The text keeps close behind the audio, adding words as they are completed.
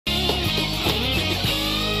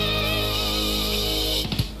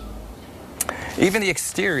Even the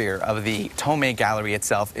exterior of the Tome Gallery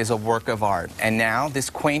itself is a work of art. And now this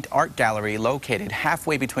quaint art gallery located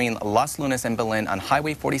halfway between Las Lunas and Belen on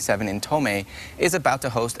Highway 47 in Tome is about to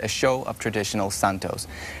host a show of traditional Santos.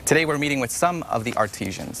 Today we're meeting with some of the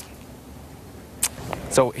artisans.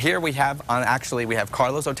 So here we have, we have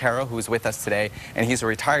Carlos Otero, who's with us today, and he's a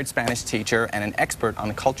retired Spanish teacher and an expert on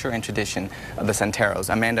the culture and tradition of the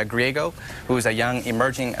Santeros. Amanda Griego, who's a young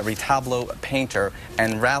emerging retablo painter,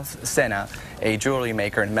 and Ralph Sena, a jewelry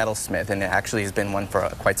maker and metalsmith, and actually has been one for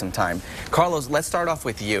quite some time. Carlos, let's start off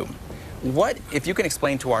with you. What, if you can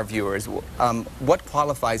explain to our viewers, what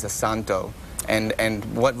qualifies a santo and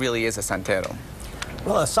what really is a santero?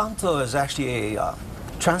 Well, a santo is actually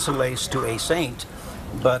translates to a saint.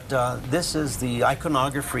 But this is the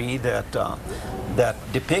iconography that that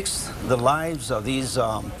depicts the lives of these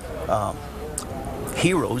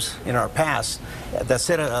heroes in our past that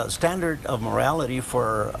set a standard of morality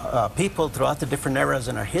for people throughout the different eras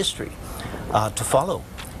in our history to follow.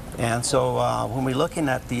 And so when we're looking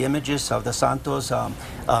at the images of the Santos,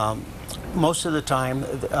 most of the time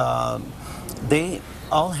they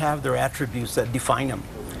all have their attributes that define them.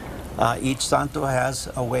 Each Santo has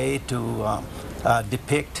a way to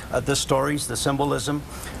depict the stories, the symbolism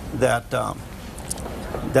that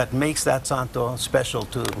that makes that Santo special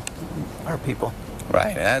to our people.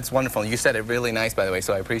 Right, that's wonderful. You said it really nice, by the way,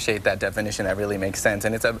 so I appreciate that definition. That really makes sense,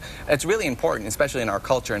 and it's really important, especially in our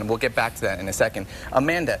culture, and we'll get back to that in a second.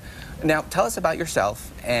 Amanda, now tell us about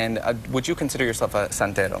yourself, and would you consider yourself a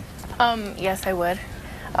Santero? Yes, I would.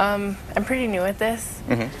 I'm pretty new at this.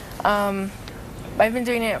 I've been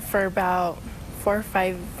doing it for about 4 or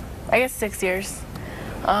 5, I guess 6 years.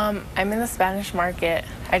 I'm in the Spanish market.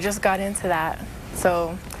 I just got into that.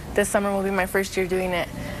 So this summer will be my first year doing it.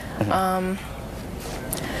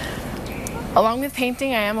 Along with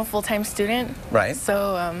painting, I am a full-time student. Right.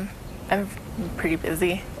 So I'm pretty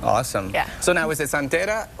busy. Awesome. Yeah. So now is it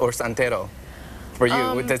Santera or Santero? For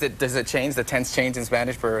you, does it change? The tense change in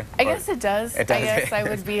Spanish for? I guess it does. It does. I guess I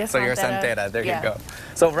would be a Santera. So you're a Santera. There you go.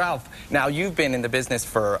 So Ralph, now you've been in the business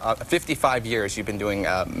for 55 years. You've been doing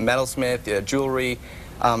metalsmith, jewelry.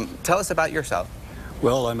 Tell us about yourself.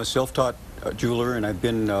 Well, I'm a self-taught jeweler, and I've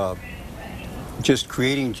been just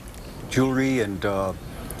creating jewelry and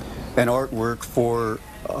artwork for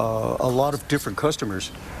a lot of different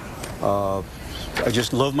customers. I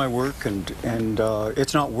just love my work, and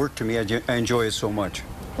it's not work to me. I enjoy it so much.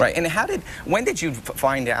 Right. And when did you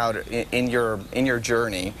find out in your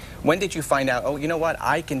journey? When did you find out? Oh, you know what?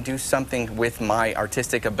 I can do something with my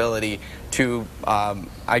artistic ability to,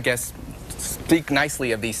 I guess, speak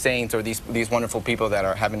nicely of these saints or these wonderful people that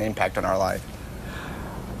are having an impact on our life.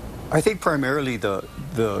 I think primarily the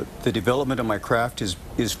development of my craft is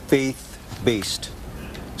faith-based.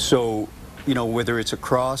 So, you know, whether it's a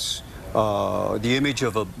cross, the image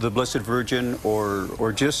of the Blessed Virgin,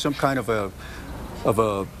 or just some kind of a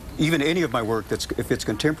even any of my work that's, if it's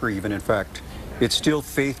contemporary, even in fact, it's still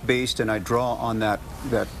faith-based, and I draw on that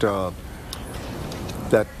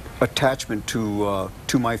attachment to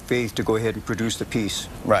my faith to go ahead and produce the piece.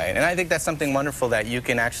 Right, and I think that's something wonderful that you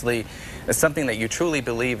can actually, it's something that you truly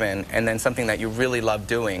believe in, and then something that you really love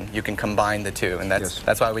doing. You can combine the two, and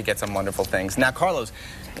that's why we get some wonderful things. Now, Carlos,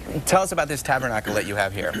 tell us about this tabernacle that you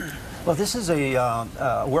have here. Well, this is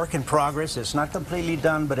a work in progress. It's not completely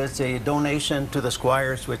done, but it's a donation to the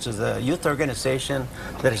Squires, which is a youth organization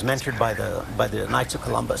that is mentored by the Knights of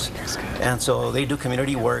Columbus. And so they do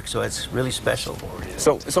community work, so it's really special.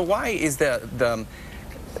 So why is the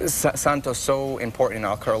Santos so important in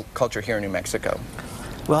our culture here in New Mexico?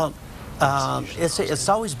 Well, it's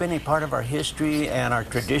always been a part of our history and our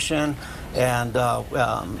tradition, and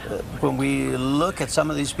when we look at some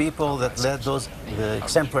of these people that led the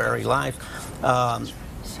exemplary life,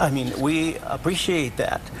 I mean, we appreciate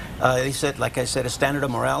that. They set, like I said, a standard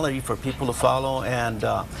of morality for people to follow,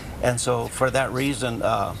 and so for that reason,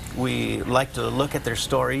 we like to look at their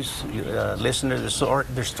stories, listen to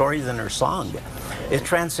their stories and their song. It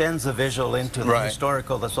transcends the visual into the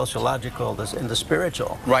historical, the sociological, and the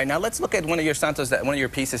spiritual. Right. Now let's look at one of your Santos, one of your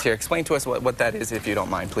pieces here. Explain to us what that is, if you don't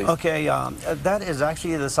mind, please. Okay, that is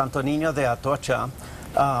actually the Santo Niño de Atocha.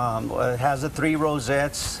 It has the 3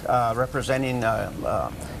 rosettes representing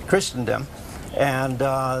Christendom. And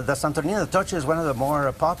the Santo Niño de Atocha is one of the more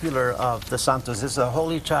popular of the Santos. It's the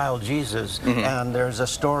Holy Child Jesus, and there's a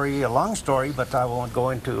story, a long story, but I won't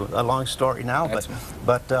go into a long story now.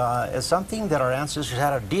 But it's something that our ancestors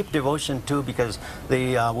had a deep devotion to, because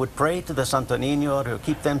they would pray to the Santo Niño to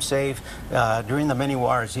keep them safe during the many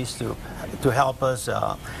wars. He used to help us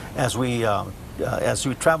as we as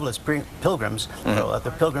we travel as pilgrims,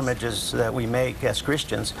 the pilgrimages that we make as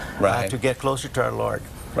Christians to get closer to our Lord.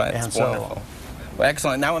 Right, and that's so, wonderful. Well,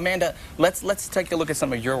 excellent. Now, Amanda, let's take a look at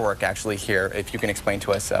some of your work actually here. If you can explain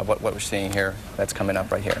to us what we're seeing here that's coming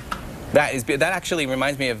up right here. That actually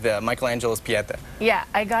reminds me of Michelangelo's Pieta. Yeah,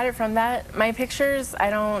 I got it from that. My pictures I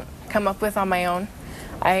don't come up with on my own.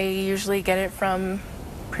 I usually get it from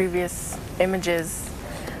previous images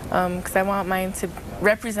because I want mine to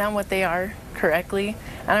represent what they are correctly,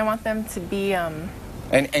 and I want them to be.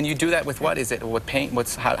 And you do that with what? Is it with paint?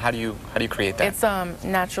 How do you create that? It's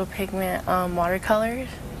natural pigment watercolors.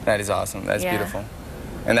 That is awesome. That's beautiful.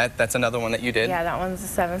 And that's another one that you did? Yeah, that one's the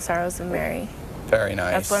Seven Sorrows of Mary. Very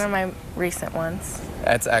nice. That's one of my recent ones.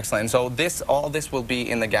 That's excellent. So all this will be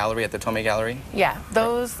in the gallery at the Tome Gallery? Yeah,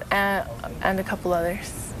 those and a couple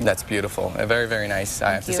others. That's beautiful. Very, very nice.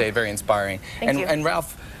 I have to say, very inspiring. Thank you. And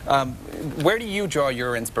Ralph, where do you draw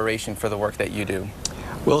your inspiration for the work that you do?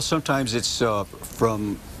 Well, sometimes it's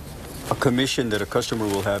from a commission that a customer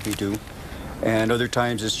will have me do, and other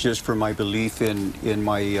times it's just from my belief in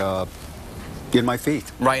my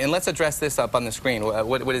faith. Right, and let's address this up on the screen.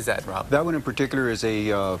 What is that, Rob? That one in particular is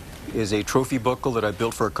a trophy buckle that I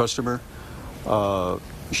built for a customer.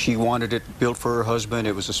 She wanted it built for her husband.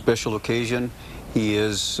 It was a special occasion. He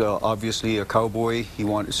is obviously a cowboy.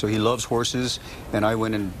 So he loves horses, and I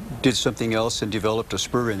went and did something else and developed a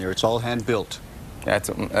spur in there. It's all hand built.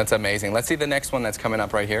 That's amazing. Let's see the next one that's coming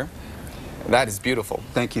up right here. That is beautiful.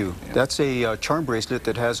 Thank you. Yeah. That's a charm bracelet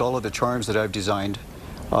that has all of the charms that I've designed.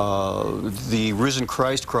 The Risen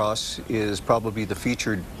Christ cross is probably the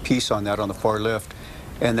featured piece on that on the far left.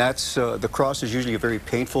 And that's, the cross is usually a very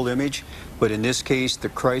painful image, but in this case, the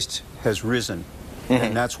Christ has risen.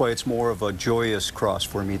 And that's why it's more of a joyous cross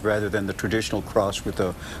for me rather than the traditional cross with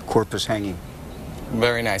the corpus hanging.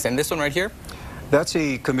 Very nice. And this one right here? That's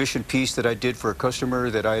a commissioned piece that I did for a customer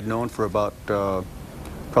that I had known for about,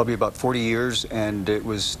 probably about 40 years, and it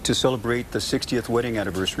was to celebrate the 60th wedding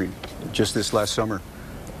anniversary just this last summer.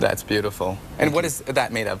 That's beautiful. And what is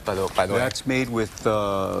that made of, by the way? That's made with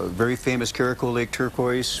very famous Caracal Lake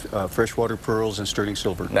turquoise, freshwater pearls, and sterling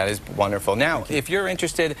silver. That is wonderful. Now, if you're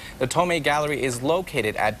interested, the Tome Gallery is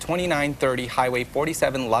located at 2930 Highway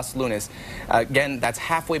 47, Las Lunas. Again, that's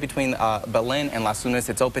halfway between Belen and Las Lunas.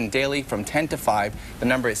 It's open daily from 10 to 5. The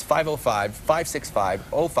number is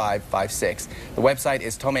 505-565-0556. The website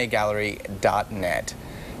is tomegallery.net.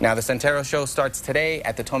 Now, the Santero show starts today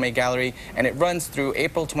at the Tome Gallery, and it runs through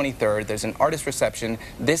April 23rd. There's an artist reception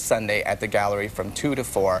this Sunday at the gallery from 2 to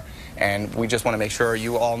 4, and we just want to make sure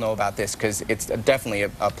you all know about this because it's definitely a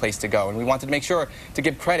place to go. And we wanted to make sure to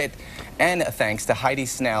give credit and thanks to Heidi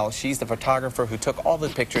Snell. She's the photographer who took all the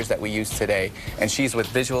pictures that we used today, and she's with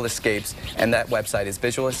Visual Escapes, and that website is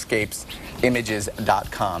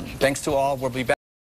visualescapesimages.com. Thanks to all. We'll be back.